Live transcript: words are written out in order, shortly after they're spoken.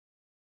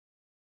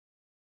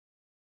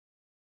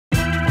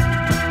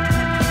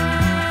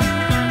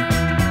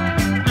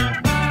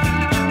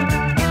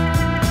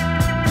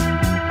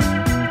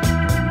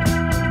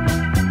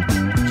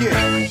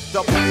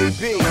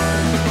double-A-B.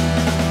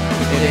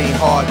 It ain't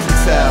hard to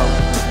tell,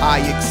 I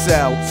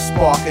excel,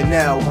 spark an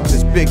L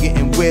that's bigger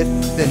in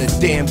width than a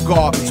damn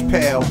garbage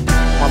pail.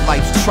 My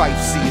life's tripe,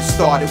 see it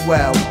started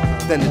well.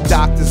 Then the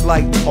doctor's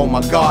like, oh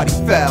my God,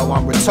 he fell,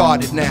 I'm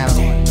retarded now.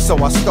 So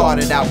I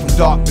started out from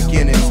dark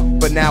beginnings,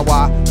 but now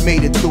I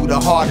made it through the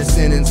hardest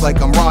innings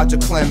like I'm Roger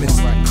Clemens.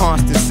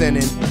 Constant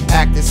sinning,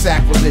 acting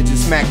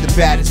sacrilegious, smack the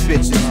baddest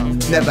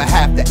bitches. Never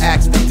have to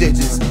ask for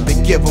digits,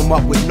 they give them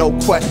up with no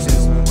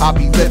questions. I'll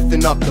be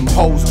lifting up them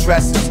hoes'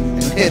 dresses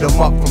and hit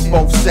them up from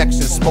both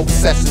sections. Smoke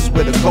sessions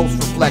with a ghost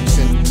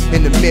reflection.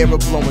 In the mirror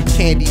blowing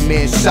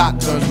Candyman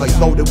shotguns like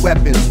loaded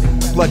weapons.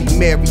 Bloody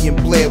Mary and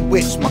Blair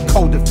Witch, my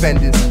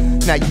co-defendants.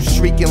 Now you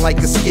shrieking like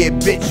a scared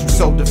bitch, you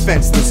so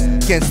defenseless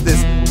against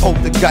this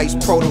poltergeist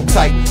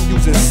prototype.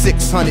 Using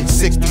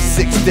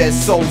 666 dead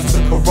souls to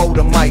corrode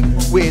a mic.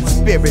 Weird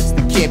spirits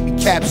that can't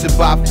be captured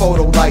by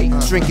photo light.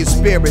 Drinking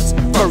spirits,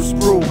 first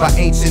brewed by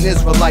ancient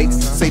Israelites.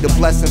 Say the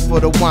blessing for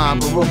the wine,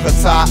 Baruch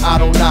atah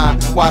Adonai.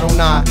 Why don't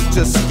I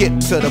just skip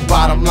to the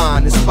bottom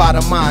line? This spot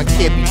of mine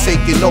can't be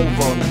taken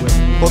over.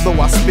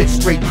 Although I spit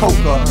straight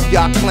coca,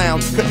 y'all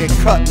clowns couldn't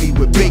cut me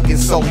with baking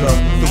soda.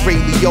 The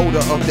Ray Liotta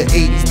of the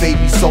 80s,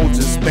 baby soldiers.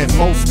 Spent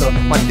most of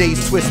my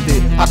days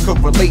twisted, I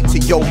could relate to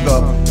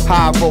yoga.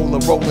 High roller,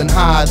 rolling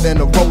higher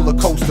than a roller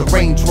coaster.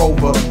 Range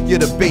Rover, you're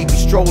the baby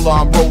stroller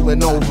I'm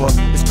rolling over.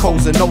 It's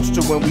Cosa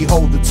Nostra when we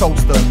hold the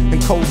toaster.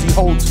 And cozy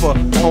holds for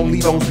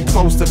only those we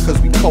close to, cause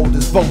we cold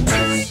as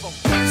vultures.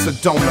 So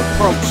don't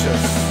approach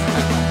us.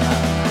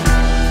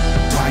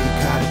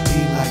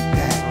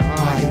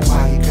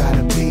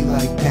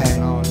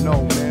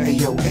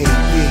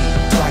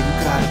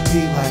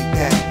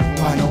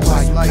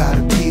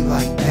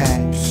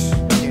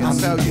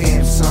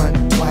 Damn son,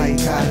 why you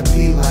gotta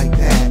be like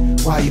that?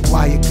 Why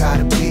you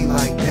gotta be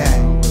like that?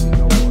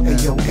 Hey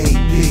yo,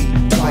 AB,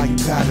 why you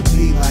gotta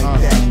be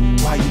like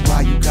that?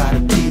 Why you gotta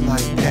be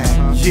like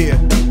that? Yeah,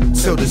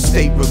 till the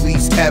state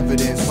release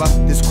evidence.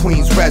 This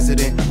queen's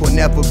resident will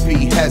never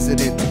be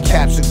hesitant to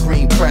capture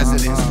green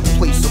presidents.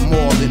 Place them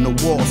all in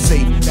the wall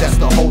safe, that's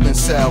the holding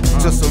cell.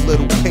 Just a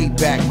little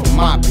payback for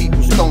my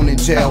people thrown in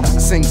jail.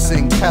 Sing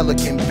Sing,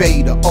 Pelican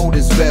Bay to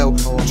Otisville.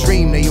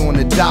 Dream they on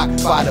the dock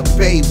by the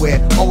bay where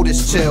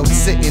Otis chilled,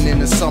 sitting in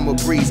the summer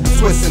breeze,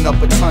 twisting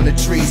up a ton of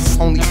trees.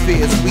 Only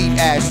fears weed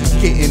ashes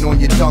getting on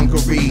your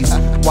dungarees.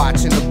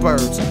 Watching the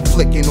birds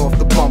flicking off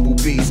the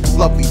bumblebees.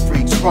 Lovely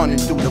freaks running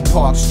through the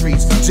park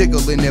streets,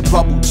 jiggling their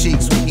bubble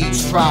cheeks with each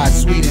stride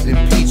sweeter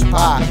than peach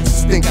pie.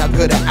 Think how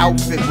good an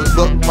outfit would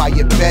look by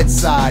your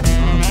bedside.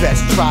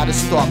 Best try to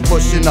start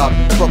pushing up,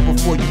 but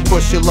before you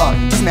push your luck,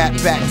 snap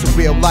back to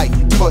real life,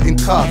 you put in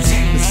cuffs.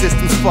 The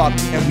system's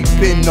fucked and we've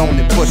been known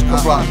to push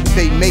corrupt.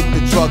 They make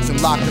the drugs and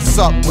lock us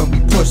up when we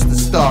push the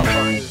stuff,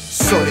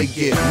 so they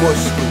get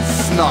mushed and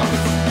snuffed.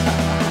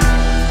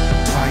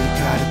 Why you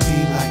gotta be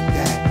like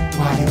that?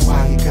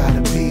 Why you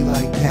gotta be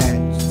like that?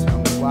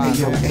 Hey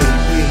yo, AB,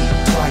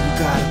 why you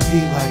gotta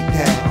be like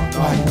that?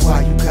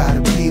 Why you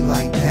gotta be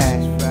like that?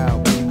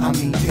 I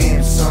mean,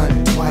 damn son,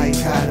 why you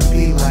gotta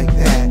be like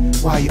that?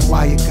 Why you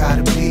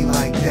gotta be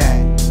like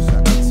that?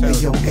 Hey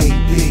yo,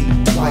 AB,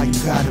 why you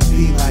gotta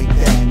be like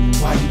that?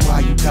 Why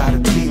you gotta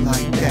be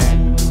like that?